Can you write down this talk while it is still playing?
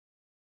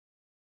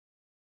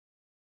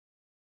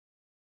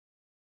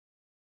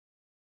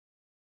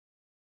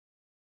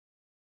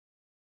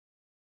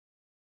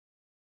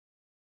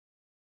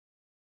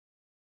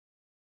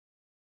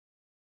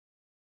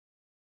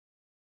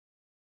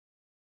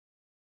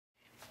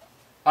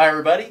Hi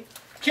everybody,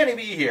 Kenny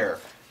B here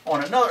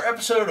on another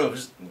episode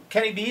of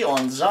Kenny B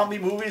on Zombie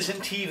Movies and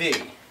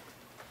TV.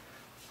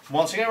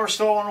 Once again, we're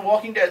still on the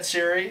Walking Dead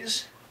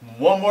series.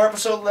 One more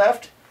episode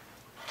left.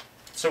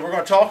 So we're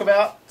going to talk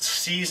about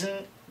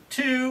Season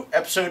 2,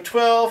 Episode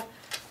 12,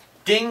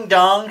 Ding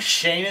Dong,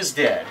 Shane is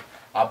Dead.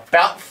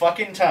 About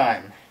fucking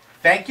time.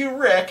 Thank you,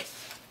 Rick.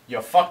 You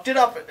fucked it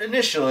up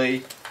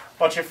initially,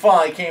 but you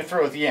finally came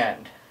through at the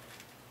end.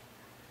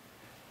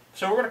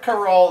 So we're going to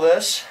cover all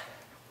this.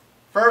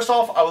 First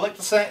off, I would like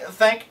to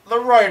thank the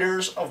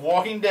writers of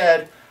Walking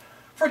Dead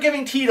for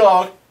giving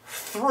T-Dog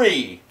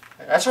 3,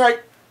 that's right,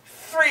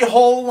 3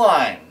 whole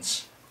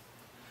lines.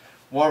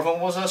 One of them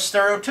was a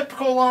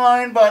stereotypical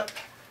line, but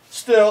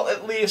still,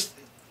 at least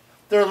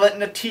they're letting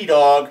the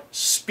T-Dog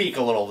speak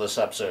a little this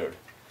episode.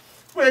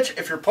 Which,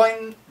 if you're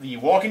playing the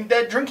Walking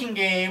Dead drinking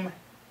game,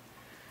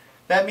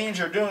 that means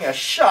you're doing a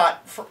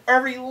shot for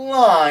every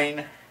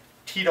line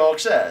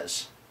T-Dog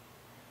says.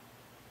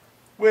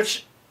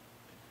 Which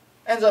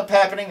ends up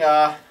happening,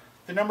 the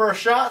number of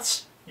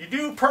shots you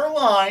do per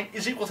line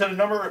is equal to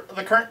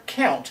the current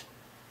count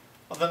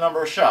of the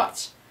number of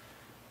shots.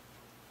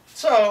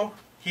 So,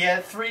 he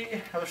had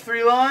three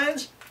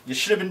lines. You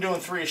should have been doing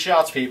 3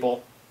 shots,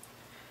 people.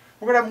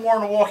 We're going to have more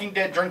in the Walking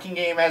Dead drinking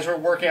game as we're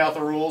working out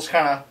the rules,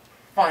 kind of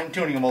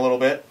fine-tuning them a little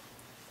bit.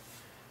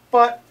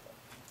 But,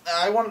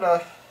 I wanted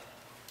to,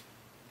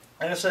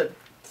 like I said,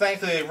 thank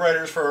the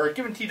writers for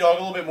giving T-Dog a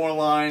little bit more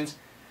lines,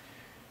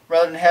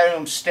 rather than having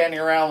him standing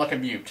around like a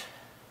mute.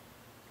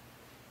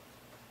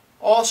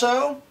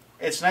 Also,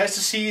 it's nice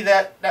to see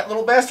that that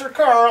little bastard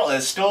Carl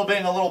is still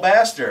being a little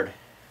bastard.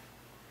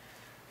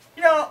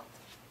 You know,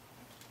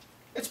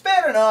 it's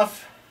bad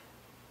enough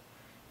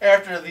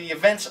after the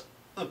events of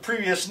the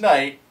previous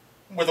night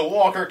with a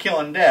walker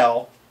killing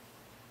Dell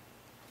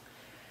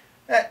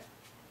that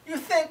you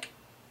think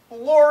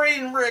Lori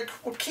and Rick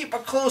would keep a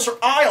closer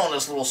eye on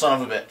this little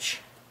son of a bitch.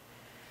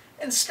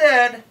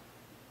 Instead,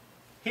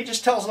 he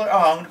just tells them, oh,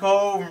 I'm going to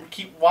go over and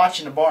keep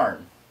watching the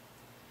barn.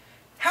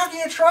 How can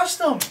you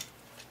trust him?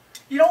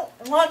 You don't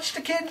watch the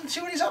kid and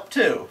see what he's up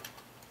to.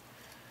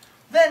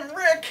 Then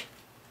Rick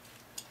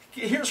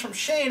hears from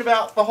Shane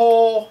about the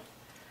whole,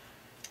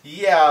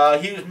 yeah,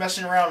 he was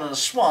messing around in the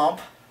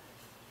swamp.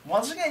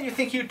 Once again, you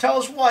think he would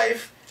tell his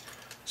wife,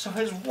 so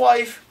his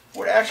wife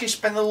would actually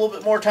spend a little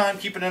bit more time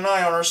keeping an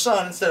eye on her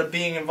son instead of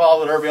being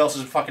involved with everybody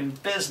else's fucking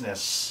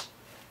business.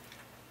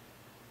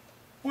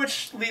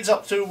 Which leads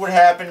up to what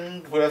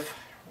happened with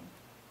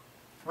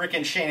Rick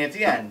and Shane at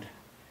the end.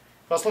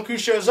 Because look who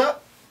shows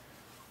up.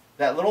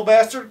 That little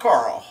bastard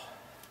Carl.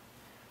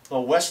 The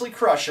Wesley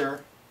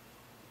Crusher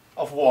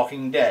of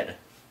Walking Dead.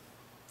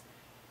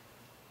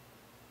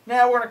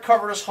 Now we're going to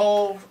cover this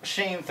whole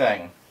Shane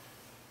thing.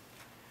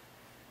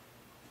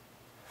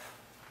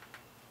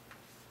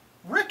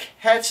 Rick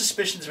had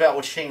suspicions about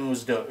what Shane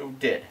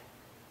did.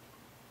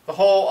 The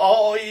whole,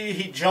 oh,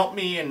 he jumped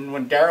me, and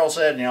when Daryl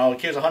said, you know, the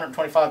kid's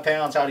 125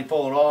 pounds, how'd he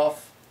pull it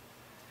off?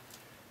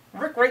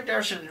 Rick right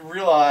there should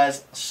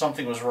realize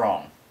something was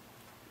wrong.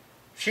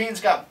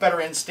 Shane's got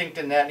better instinct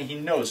than that, and he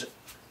knows it.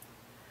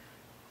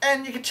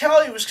 And you can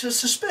tell he was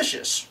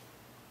suspicious,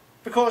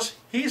 because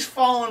he's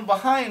following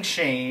behind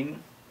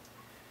Shane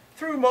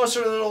through most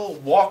of the little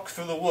walk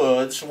through the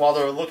woods while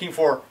they're looking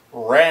for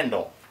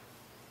Randall.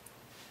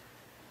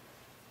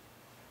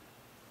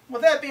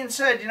 With that being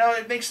said, you know,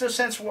 it makes no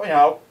sense, you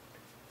know,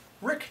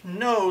 Rick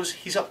knows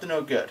he's up to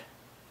no good.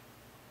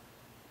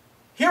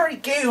 He already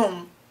gave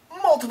him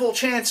multiple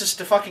chances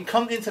to fucking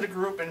come into the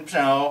group and, you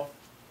know,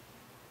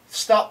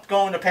 stop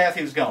going the path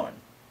he was going.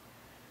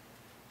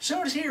 As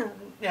soon as he, you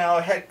know,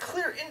 had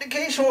clear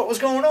indication of what was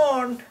going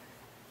on,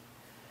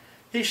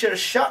 he should have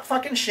shot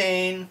fucking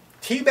Shane,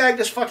 teabagged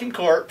his fucking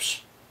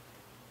corpse,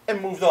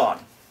 and moved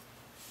on.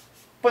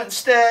 But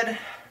instead,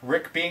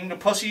 Rick being the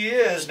pussy he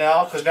is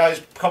now, because now he's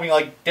becoming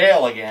like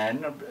Dale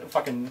again, a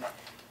fucking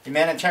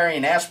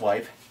humanitarian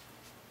asswipe.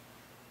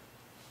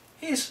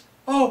 He's,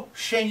 oh,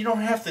 Shane, you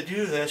don't have to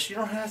do this. You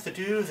don't have to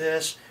do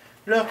this.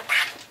 Look,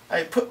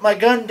 I put my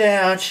gun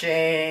down,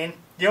 Shane.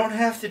 You don't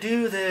have to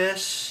do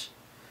this.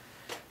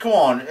 Come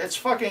on, it's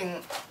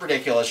fucking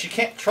ridiculous. You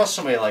can't trust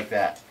somebody like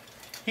that.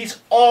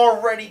 He's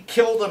already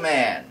killed a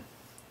man.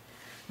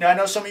 Now, I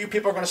know some of you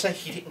people are going to say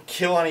he didn't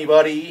kill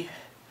anybody.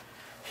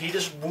 He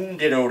just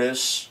wounded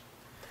Otis.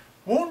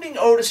 Wounding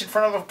Otis in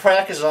front of a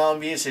pack of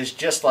zombies is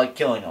just like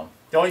killing him.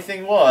 The only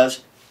thing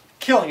was,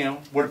 killing him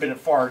would have been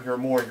far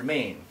more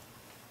humane.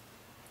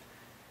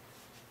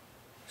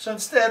 So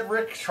instead,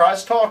 Rick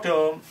tries to talk to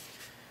him.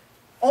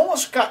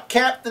 Almost got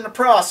capped in the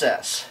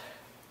process.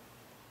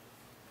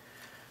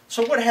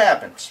 So what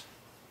happens?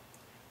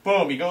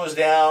 Boom, he goes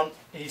down.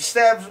 He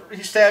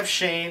stabs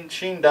Shane.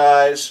 Shane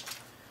dies.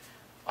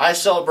 I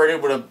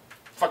celebrated with a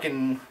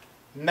fucking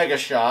mega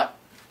shot.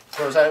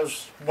 Because that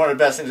was one of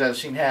the best things I've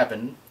seen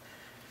happen.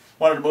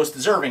 One of the most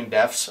deserving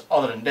deaths,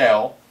 other than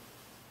Dale.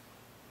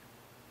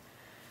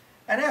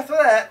 And after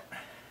that,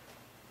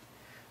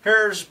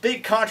 there's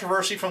big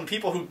controversy from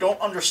people who don't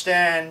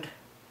understand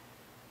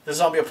the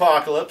zombie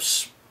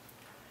apocalypse.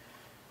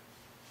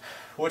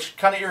 which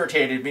kind of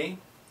irritated me.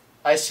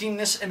 I seen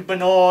this in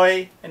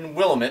Benoit and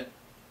Willamette.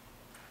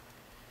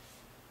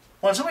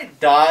 When somebody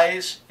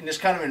dies in this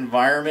kind of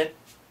environment,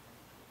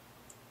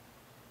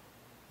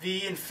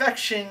 the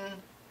infection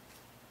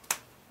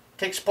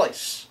takes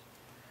place.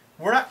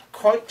 We're not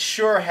quite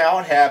sure how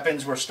it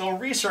happens. We're still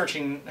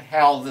researching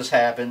how this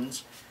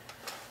happens.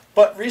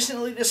 But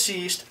recently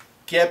deceased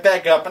get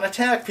back up and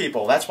attack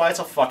people. That's why it's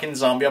a fucking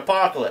zombie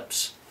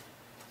apocalypse.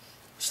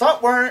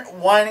 Stop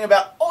whining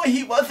about, oh,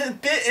 he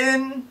wasn't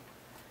bitten.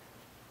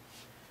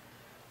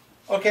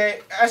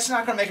 Okay, that's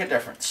not going to make a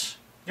difference.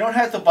 You don't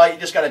have to bite, you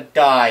just got to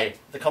die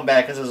to come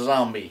back as a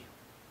zombie.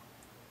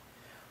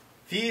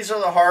 These are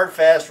the hard,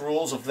 fast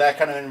rules of that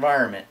kind of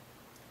environment.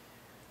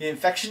 The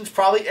infection's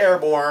probably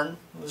airborne.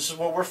 This is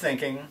what we're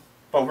thinking,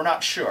 but we're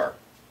not sure.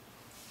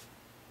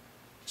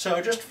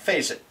 So just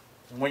face it.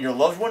 When your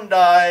loved one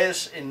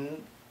dies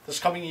in this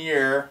coming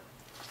year,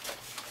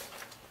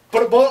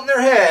 put a bullet in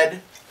their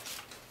head.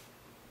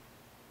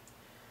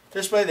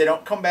 This way they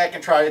don't come back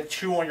and try to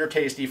chew on your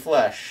tasty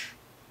flesh.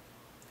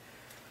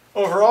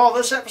 Overall,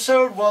 this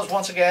episode was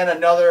once again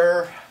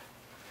another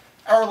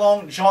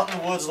hour-long jaunt in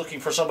the woods looking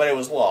for somebody who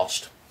was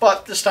lost.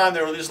 But this time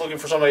they were at least looking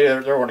for somebody they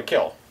were going to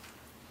kill.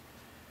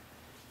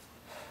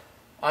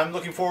 I'm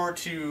looking forward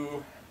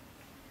to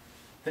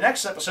the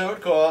next episode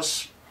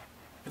because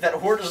with that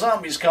horde of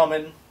zombies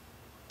coming,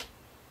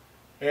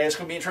 it's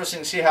going to be interesting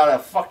to see how the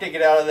fuck they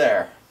get out of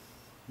there.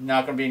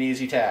 Not going to be an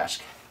easy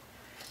task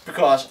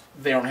because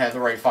they don't have the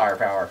right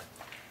firepower.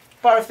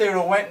 But if they would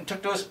have went and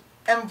took those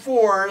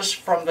M4s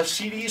from the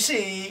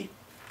CDC,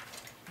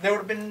 they would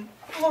have been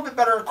a little bit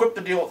better equipped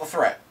to deal with the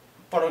threat.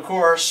 But of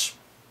course,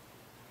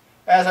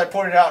 as I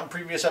pointed out in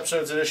previous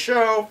episodes of this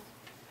show,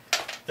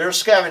 their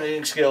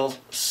scavenging skills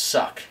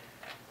suck.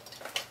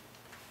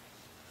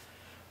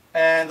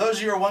 And those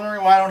of you who are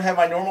wondering why I don't have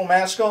my normal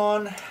mask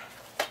on,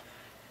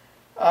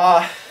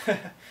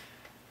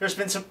 there's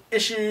been some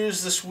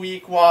issues this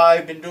week while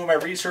I've been doing my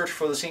research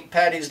for the St.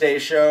 Paddy's Day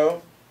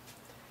show.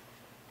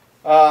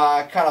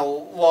 I kind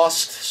of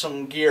lost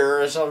some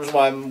gear, so that's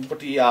why I'm with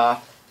the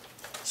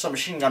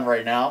submachine gun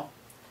right now.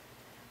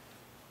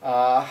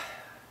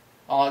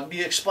 I'll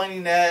be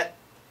explaining that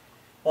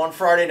on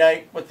Friday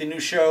night with the new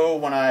show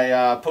when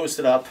I post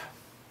it up.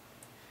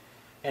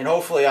 And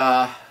hopefully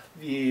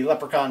the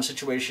leprechaun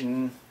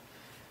situation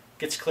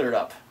gets cleared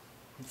up.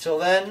 Until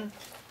then,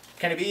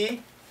 Kenny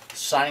B,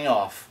 signing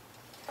off.